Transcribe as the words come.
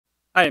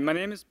Hi, my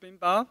name is Bin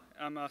Bao.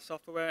 I'm a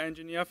software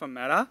engineer from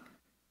Meta,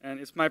 and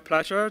it's my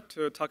pleasure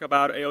to talk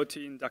about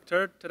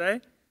AOTInductor today.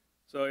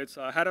 So it's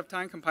a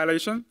ahead-of-time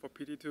compilation for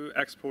PT2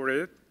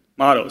 exported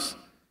models.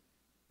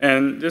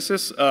 And this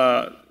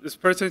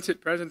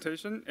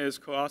presentation is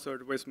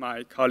co-authored with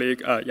my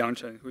colleague Yang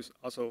Chen, who's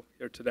also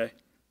here today.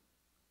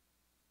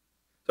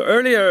 So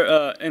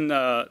earlier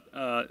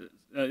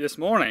this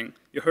morning,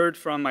 you heard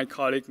from my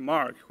colleague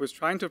Mark, who's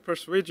trying to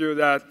persuade you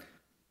that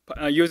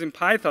using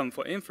Python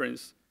for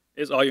inference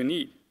is all you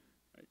need.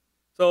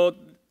 So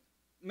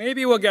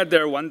maybe we'll get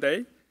there one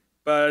day,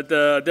 but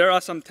there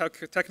are some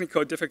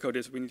technical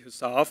difficulties we need to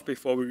solve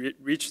before we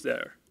reach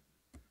there.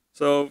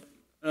 So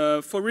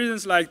for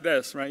reasons like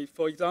this, right?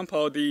 For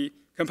example,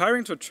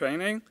 comparing to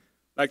training,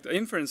 like the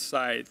inference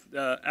side,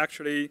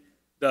 actually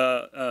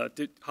the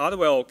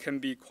hardware can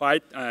be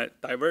quite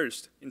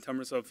diverse in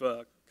terms of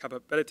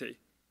capability.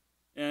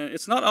 And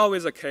it's not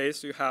always the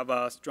case you have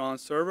a strong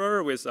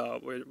server with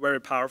a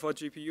very powerful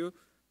GPU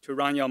to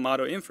run your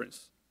model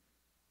inference.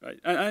 Right?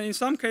 And in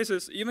some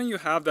cases, even you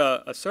have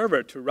a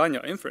server to run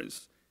your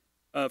inference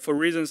for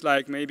reasons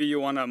like maybe you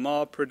want a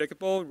more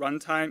predictable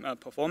runtime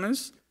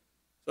performance.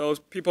 So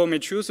people may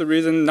choose a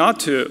reason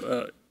not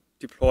to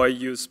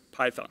use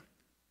Python.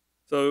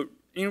 So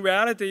in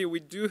reality, we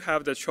do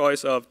have the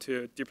choice of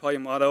to deploy a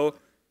model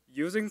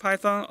using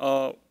Python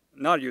or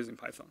not using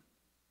Python.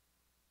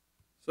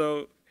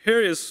 So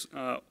here is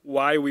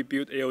why we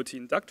built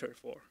AOTInductor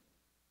for.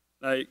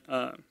 Like,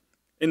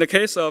 in the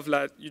case of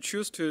that you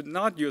choose to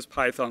not use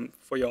Python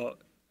for your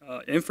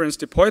inference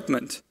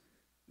deployment,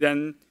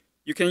 then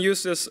you can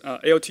use this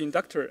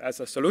AOTInductor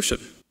as a solution.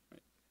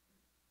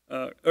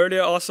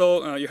 Earlier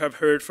also, you have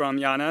heard from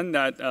Yanan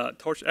that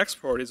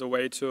torch.export is a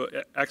way to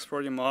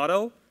export your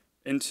model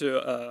into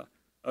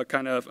a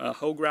kind of a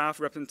whole graph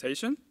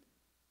representation.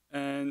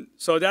 And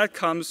so that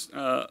comes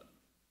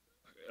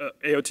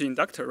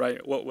AOTInductor,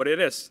 right? What it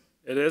is.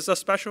 It is a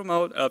special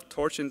mode of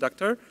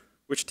TorchInductor,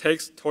 which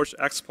takes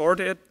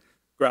torch-exported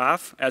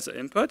graph as an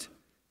input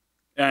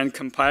and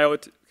compile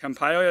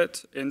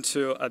it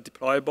into a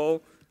deployable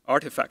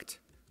artifact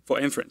for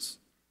inference.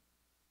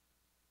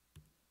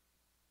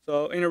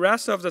 So in the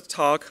rest of the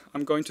talk,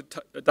 I'm going to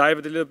dive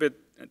a little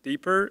bit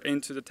deeper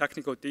into the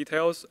technical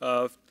details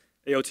of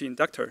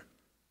AOTInductor,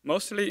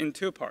 mostly in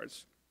two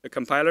parts, the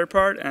compiler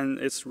part and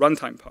its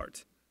runtime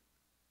part.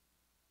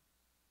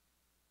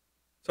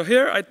 So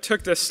here I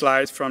took this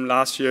slide from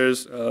last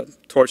year's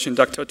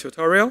TorchInductor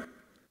tutorial.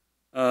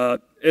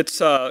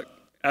 It's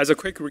as a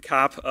quick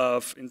recap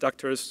of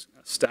inductor's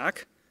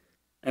stack,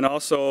 and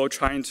also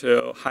trying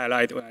to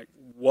highlight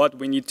what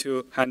we need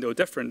to handle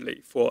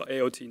differently for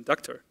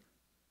AOTInductor.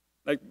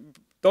 Like,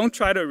 don't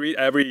try to read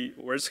every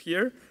word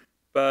here,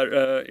 but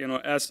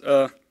as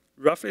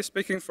roughly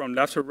speaking, from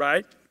left to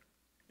right,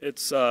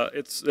 it's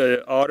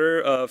the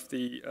order of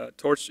the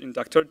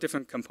TorchInductor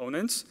different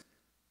components.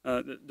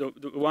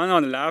 The one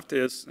on the left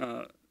is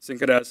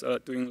think it as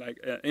doing like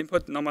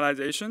input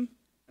normalization.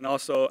 And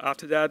also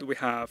after that, we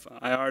have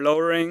IR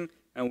lowering,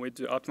 and we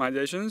do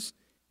optimizations.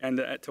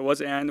 And towards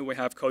the end, we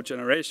have code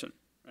generation.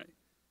 Right?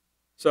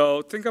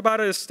 So think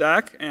about it as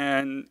stack,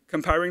 and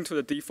comparing to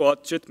the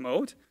default JIT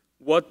mode,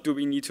 what do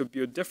we need to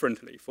build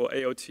differently for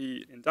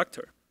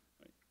AOTInductor?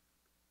 Right?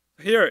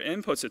 Here,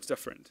 inputs is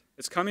different.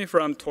 It's coming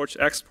from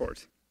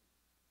torch.export.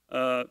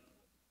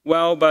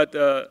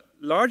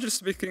 Largely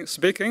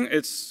speaking,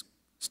 it's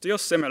still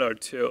similar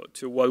to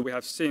what we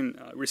have seen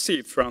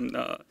received from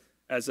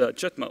as a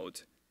JIT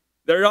mode.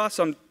 There are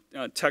some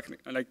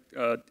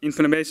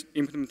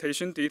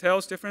implementation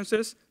details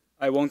differences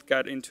I won't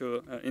get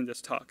into in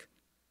this talk.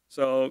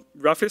 So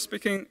roughly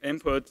speaking,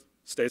 input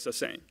stays the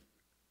same.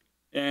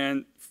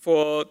 And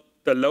for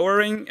the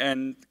lowering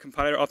and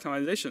compiler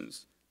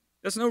optimizations,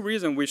 there's no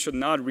reason we should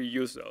not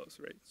reuse those,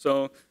 right?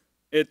 So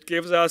it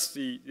gives us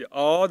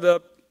all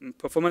the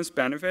performance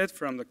benefit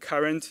from the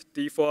current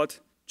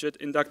default JIT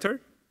inductor.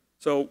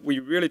 So we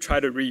really try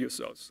to reuse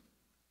those.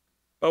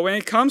 But when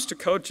it comes to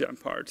code gen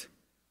part,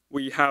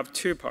 we have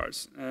two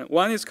parts.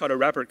 One is called a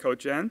wrapper code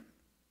gen.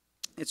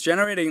 It's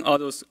generating all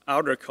those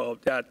outer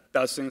code that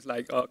does things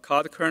like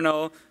call the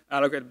kernel,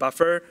 allocate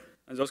buffer,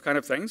 and those kind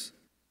of things.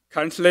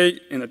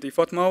 Currently, in the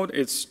default mode,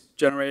 it's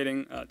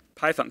generating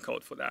Python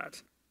code for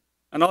that.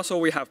 And also,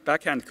 we have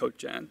backend code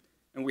gen.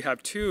 And we have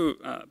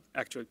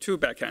actually two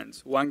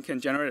backends. One can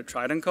generate a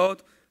Trident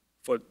code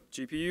for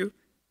GPU.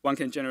 One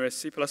can generate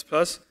C++ for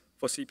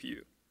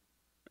CPU.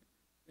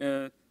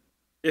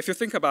 If you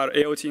think about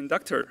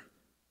AOTInductor,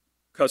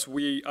 because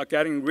we are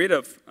getting rid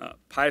of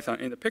Python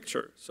in the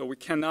picture, so we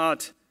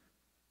cannot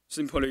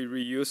simply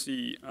reuse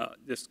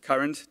this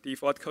current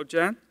default code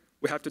gen.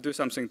 We have to do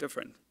something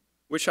different,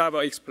 which I will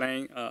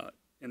explain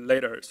in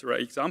later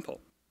example.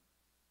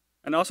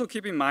 And also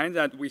keep in mind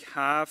that we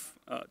have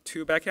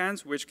two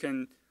backends which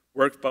can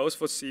work both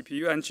for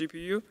CPU and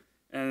GPU.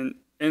 And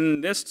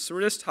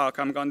through this talk,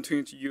 I'm going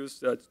to use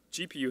the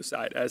GPU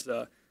side as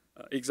an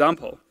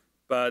example,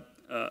 but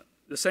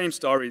the same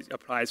story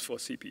applies for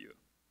CPU.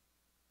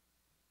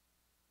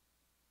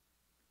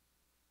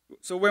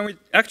 So when we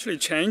actually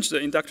change the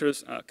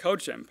inductor's code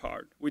gen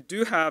part, we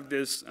do have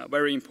this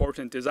very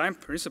important design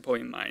principle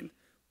in mind,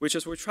 which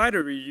is we try to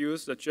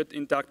reuse the JIT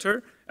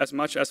inductor as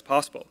much as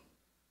possible.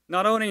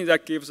 Not only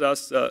that gives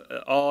us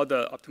all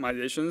the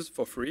optimizations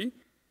for free,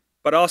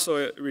 but also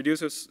it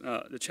reduces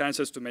the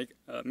chances to make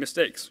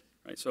mistakes.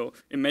 Right? So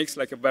it makes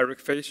like a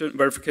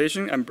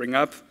verification and bring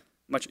up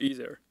much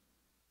easier.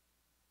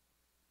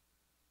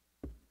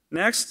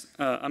 Next,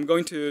 I'm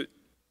going to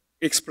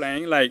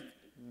explain like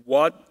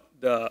what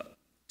the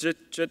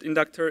JIT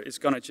inductor is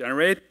going to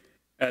generate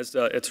as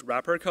its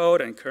wrapper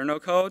code and kernel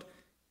code,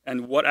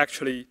 and what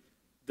actually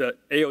the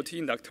AOT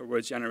inductor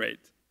will generate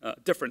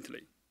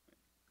differently.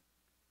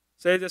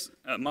 Say this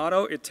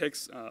model, it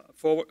takes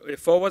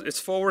its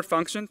forward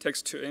function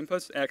takes two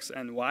inputs, x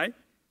and y,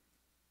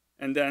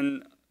 and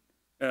then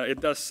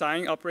it does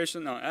sine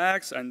operation on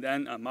x, and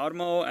then a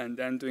modmul, and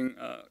then doing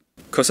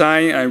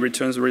cosine, and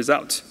returns the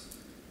result.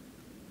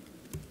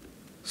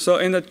 So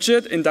in the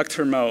JIT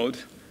inductor mode,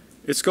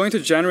 it's going to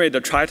generate the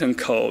Triton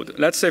code.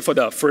 Let's say for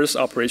the first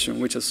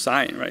operation, which is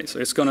sine, right? So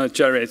it's going to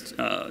generate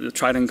the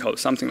Triton code,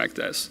 something like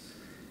this.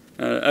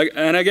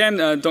 And again,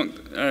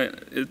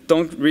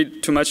 don't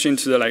read too much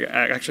into the like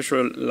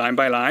actual line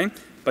by line.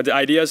 But the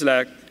idea is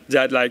that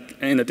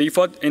in the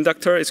default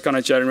inductor, it's going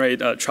to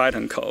generate a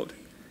Triton code.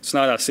 It's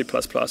not a C++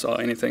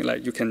 or anything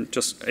like you can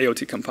just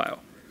AOT compile.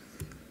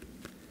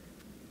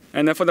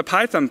 And then for the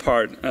Python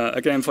part,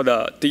 again for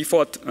the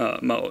default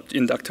mode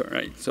inductor,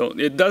 right? So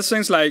it does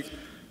things like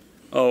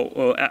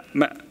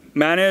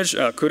manage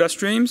CUDA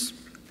streams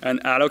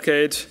and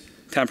allocate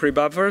temporary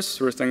buffers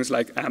through things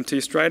like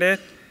empty threaded,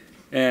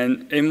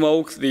 and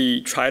invoke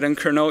the Triton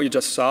kernel you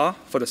just saw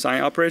for the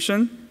sine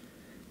operation.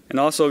 And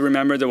also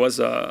remember there was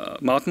a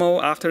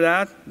modmul after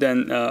that.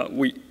 Then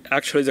we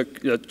actually,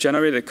 the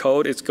generated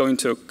code is going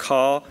to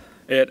call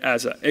it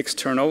as an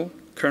external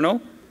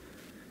kernel.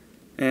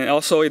 And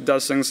also it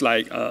does things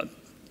like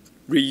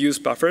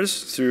reuse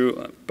buffers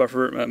through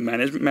buffer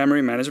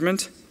memory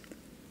management.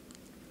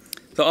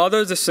 So all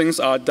those things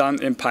are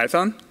done in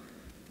Python.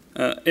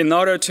 In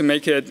order to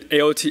make it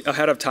AOT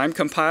ahead of time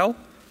compile,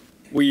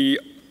 we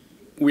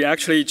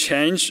actually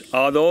change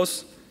all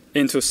those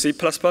into C++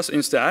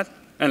 instead.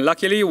 And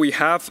luckily, we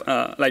have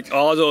like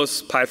all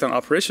those Python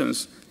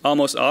operations,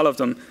 almost all of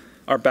them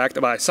are backed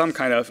by some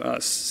kind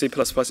of C++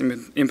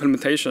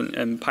 implementation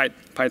in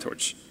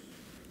PyTorch.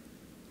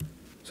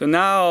 So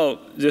now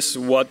this is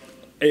what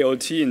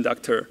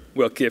AOTInductor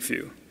will give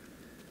you.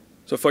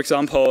 So for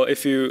example,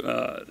 if you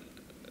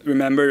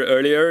remember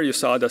earlier, you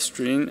saw the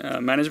string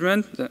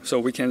management. So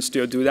we can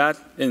still do that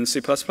in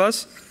C++.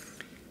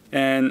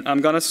 And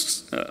I'm going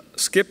to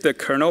skip the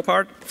kernel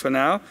part for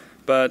now.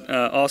 But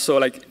also,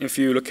 like if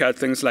you look at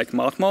things like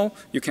modmul,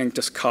 you can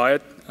just call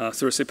it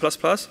through C++.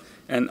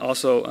 And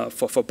also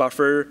for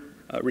buffer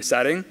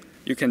resetting,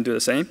 you can do the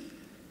same.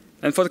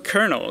 And for the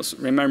kernels,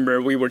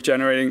 remember we were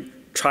generating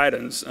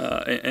Tritons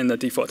in the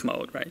default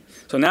mode, right?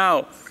 So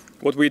now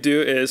what we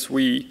do is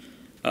we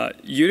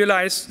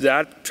utilize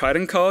that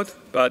Triton code,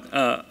 but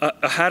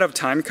ahead of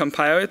time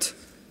compile it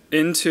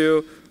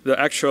into the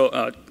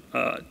actual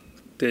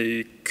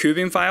the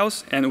cubing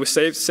files, and we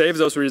save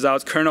those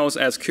results kernels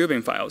as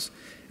cubing files.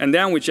 And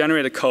then we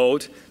generate a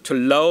code to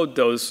load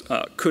those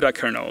CUDA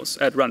kernels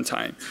at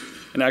runtime,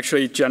 and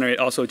actually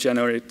also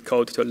generate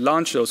code to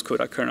launch those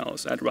CUDA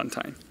kernels at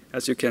runtime,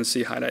 as you can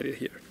see highlighted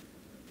here.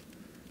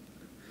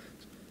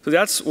 So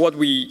that's what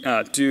we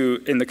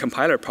do in the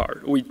compiler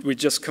part. We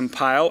just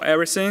compile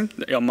everything,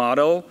 your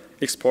model,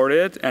 export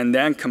it, and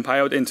then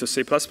compile it into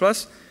C++.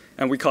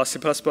 And we call C++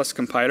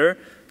 compiler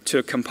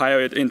to compile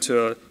it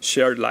into a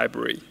shared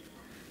library.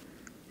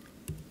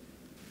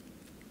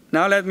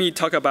 Now let me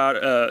talk about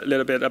a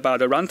little bit about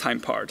the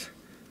runtime part.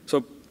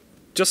 So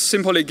just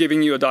simply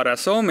giving you a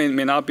 .so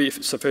may not be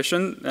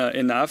sufficient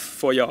enough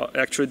for your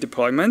actual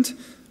deployment.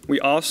 We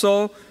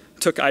also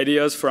took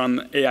ideas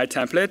from AI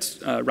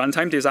templates,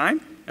 runtime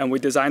design, and we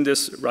designed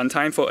this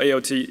runtime for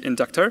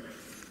AOTInductor,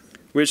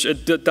 which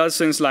it does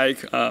things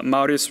like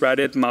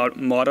multi-threaded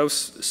model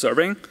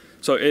serving.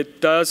 So it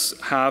does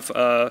have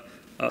a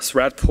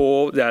thread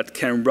pool that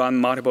can run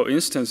multiple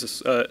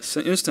instances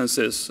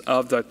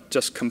of the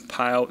just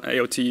compiled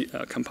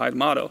AOT compiled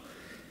model.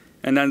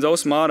 And then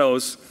those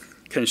models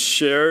can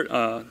share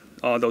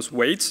all those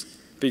weights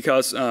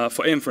because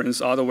for inference,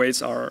 all the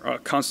weights are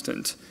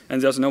constant.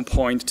 And there's no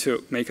point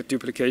to make a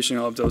duplication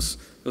of those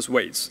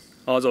weights.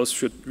 All those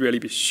should really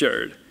be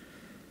shared.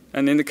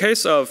 And in the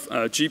case of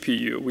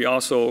GPU, we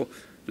also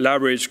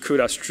leverage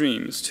CUDA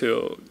streams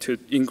to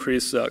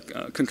increase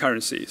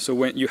concurrency. So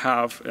when you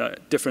have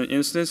different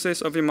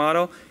instances of your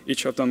model,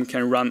 each of them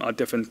can run on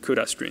different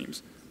CUDA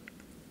streams.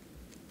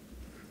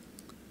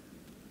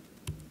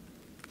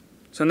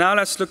 So now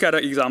let's look at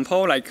an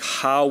example, like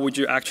how would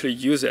you actually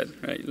use it,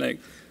 right? Like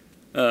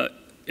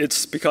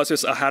it's because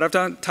it's ahead of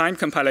time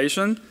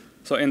compilation.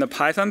 So in the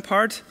Python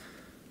part,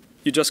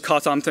 you just call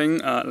something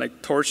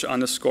like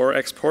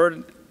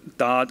torch.export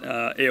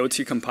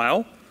 .AOT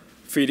compile,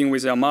 feeding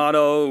with your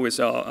model, with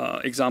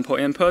your example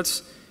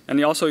inputs, And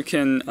you also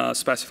can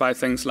specify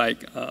things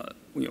like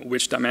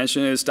which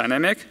dimension is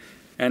dynamic,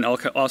 and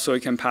also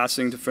you can pass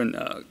in different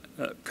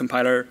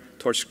compiler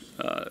torch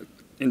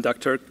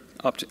inductor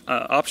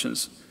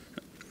options.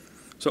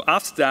 So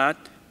after that,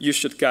 you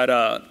should get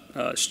a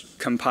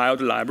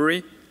compiled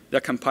library.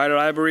 The compiler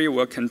library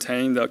will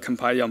contain the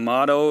compiler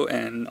model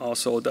and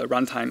also the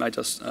runtime I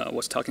just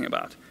was talking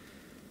about.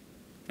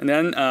 And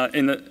then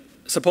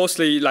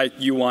supposedly, like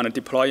you want to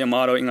deploy a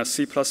model in a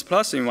C++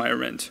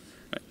 environment.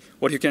 Right?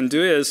 What you can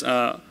do is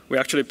we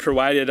actually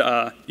provided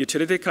a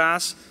utility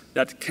class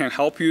that can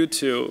help you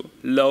to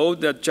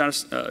load the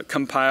just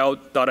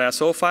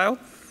compiled.so file,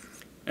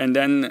 and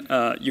then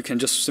you can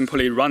just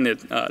simply run it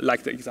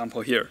like the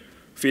example here,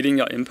 feeding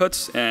your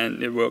inputs,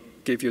 and it will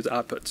give you the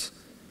outputs.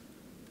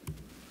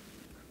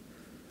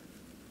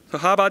 So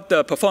how about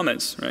the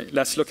performance? Right?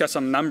 Let's look at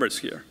some numbers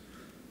here.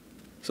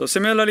 So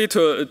similarly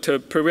to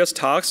previous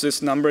talks,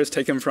 this number is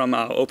taken from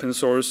our open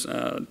source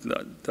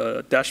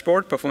the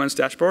dashboard, performance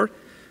dashboard.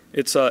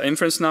 It's an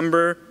inference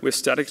number with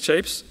static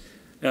shapes,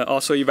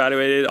 also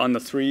evaluated on the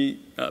 3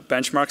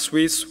 benchmark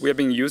suites we have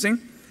been using.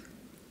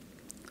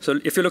 So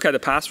if you look at the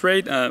pass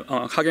rate,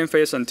 on Hugging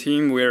Face and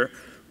team,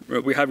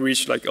 we have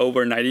reached like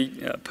over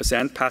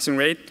 90% passing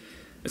rate.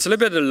 It's a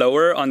little bit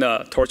lower on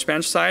the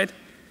TorchBench side,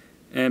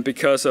 and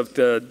because of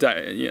the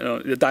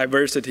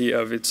diversity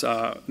of its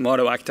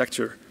model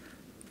architecture.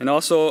 And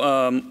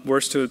also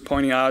worth to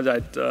pointing out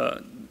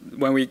that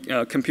when we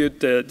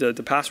compute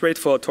the pass rate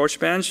for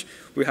TorchBench,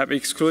 we have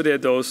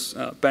excluded those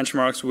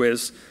benchmarks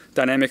with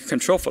dynamic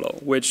control flow,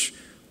 which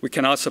we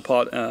cannot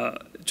support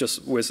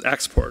just with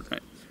export,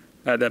 right,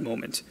 at that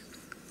moment.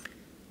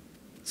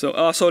 So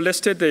also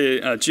listed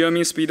the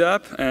geomean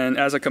speedup, and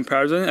as a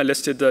comparison, I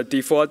listed the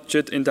default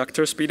JIT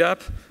inductor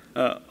speedup,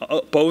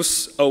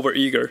 both over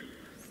eager.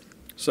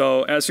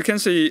 So as you can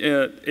see,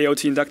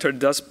 AOTInductor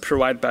does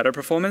provide better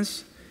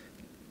performance,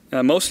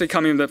 mostly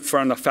coming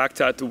from the fact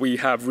that we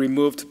have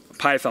removed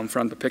Python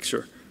from the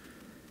picture.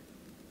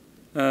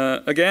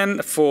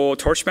 Again, for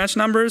TorchBench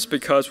numbers,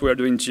 because we're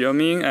doing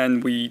geomean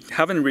and we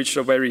haven't reached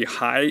a very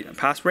high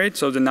pass rate,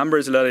 so the number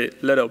is a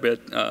little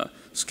bit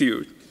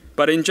skewed.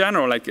 But in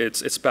general, like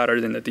it's better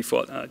than the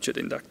default JIT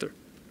inductor.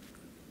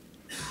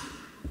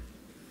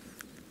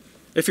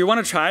 If you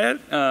want to try it,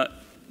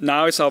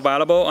 now it's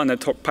available on the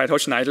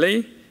PyTorch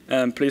Nightly.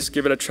 Please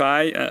give it a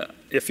try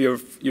if you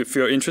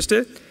feel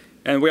interested.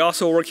 And we're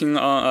also working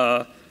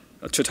on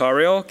a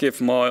tutorial,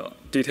 give more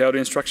detailed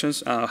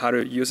instructions on how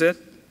to use it.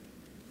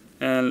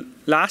 And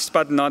last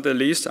but not the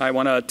least, I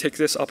want to take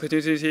this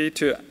opportunity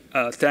to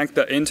thank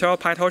the Intel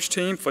PyTorch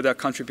team for their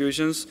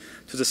contributions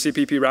to the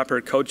CPP wrapper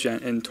code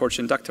gen in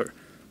TorchInductor,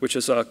 which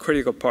is a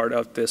critical part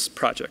of this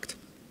project.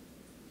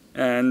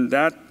 And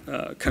that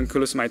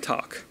concludes my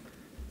talk.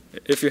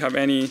 If you have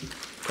any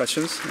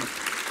questions.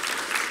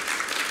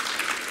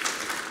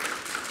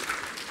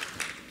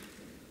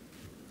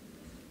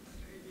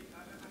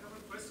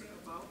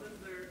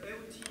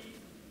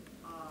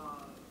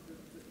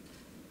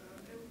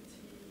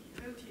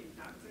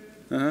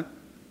 Uh-huh.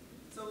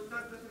 So does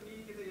that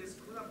mean it is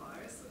CUDA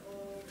bias,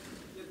 or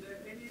is there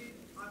any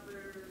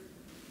other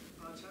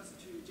chance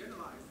to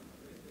generalize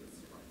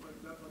this? For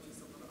example, to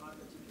support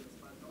other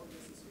GPUs, but not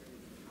necessarily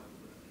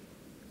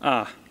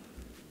CUDA?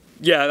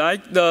 Yeah,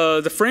 like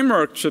the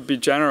framework should be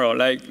general.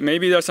 Like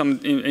maybe there's some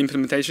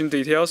implementation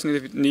details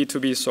need to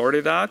be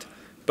sorted out,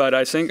 but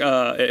I think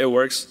it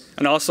works.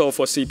 And also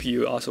for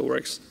CPU, also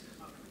works.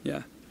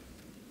 Yeah.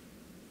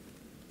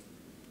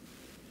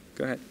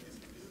 Go ahead.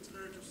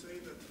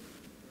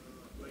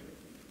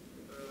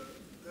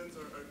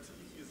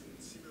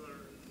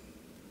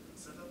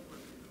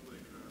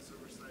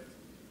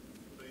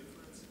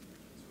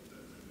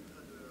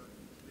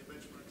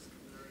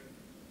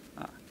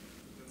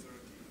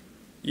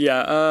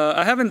 Yeah,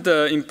 I haven't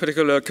in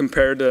particular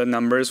compared the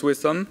numbers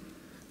with them,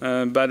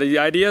 but the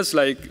idea is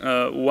like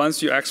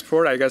once you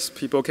export, I guess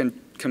people can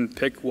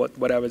pick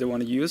whatever they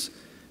want to use.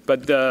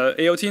 But the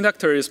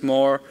AOTInductor is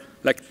more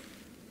like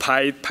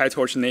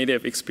PyTorch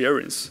native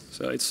experience,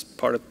 so it's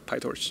part of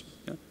PyTorch.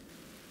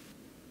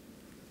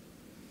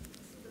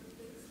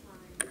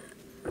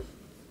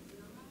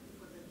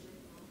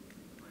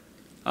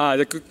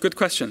 Yeah. Good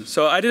question.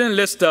 So I didn't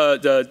list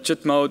the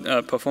JIT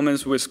mode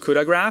performance with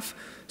CUDA graph.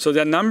 So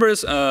the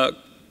numbers are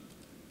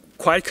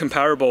quite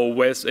comparable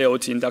with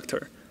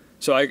AOTInductor.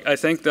 So I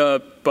think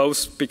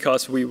both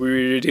because we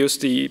reduced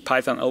the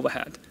Python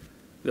overhead.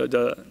 Yeah. What's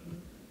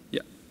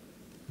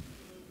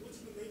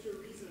the major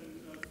reason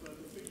of the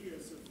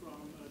failures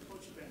from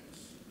TorchBench?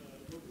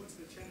 What's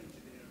the challenge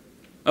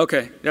there?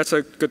 Okay, that's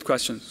a good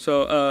question.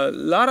 So a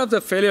lot of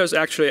the failures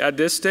actually at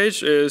this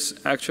stage is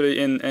actually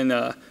in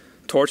the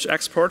torch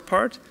export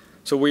part.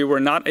 So we were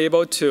not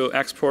able to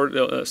export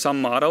some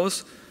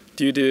models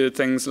due to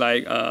things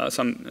like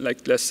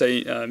let's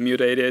say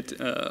mutated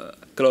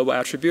global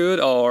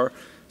attribute or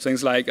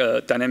things like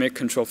dynamic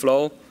control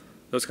flow,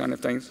 those kind of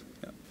things.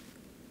 Yeah.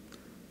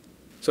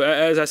 So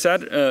as I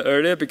said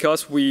earlier,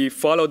 because we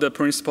follow the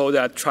principle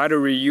that try to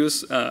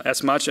reuse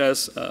as much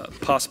as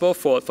possible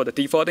for the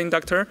default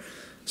inductor,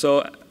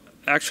 so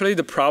actually,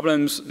 the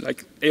problems,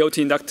 like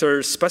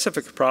AOTInductor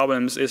specific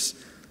problems, is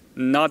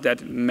not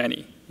that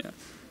many. Yeah.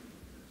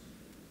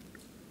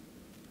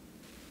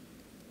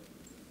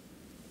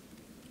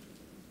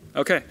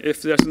 OK,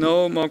 if there's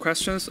no more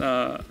questions,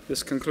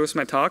 this concludes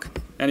my talk.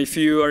 And if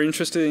you are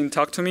interested in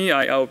talk to me,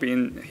 I'll be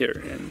in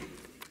here. And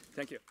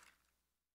thank you.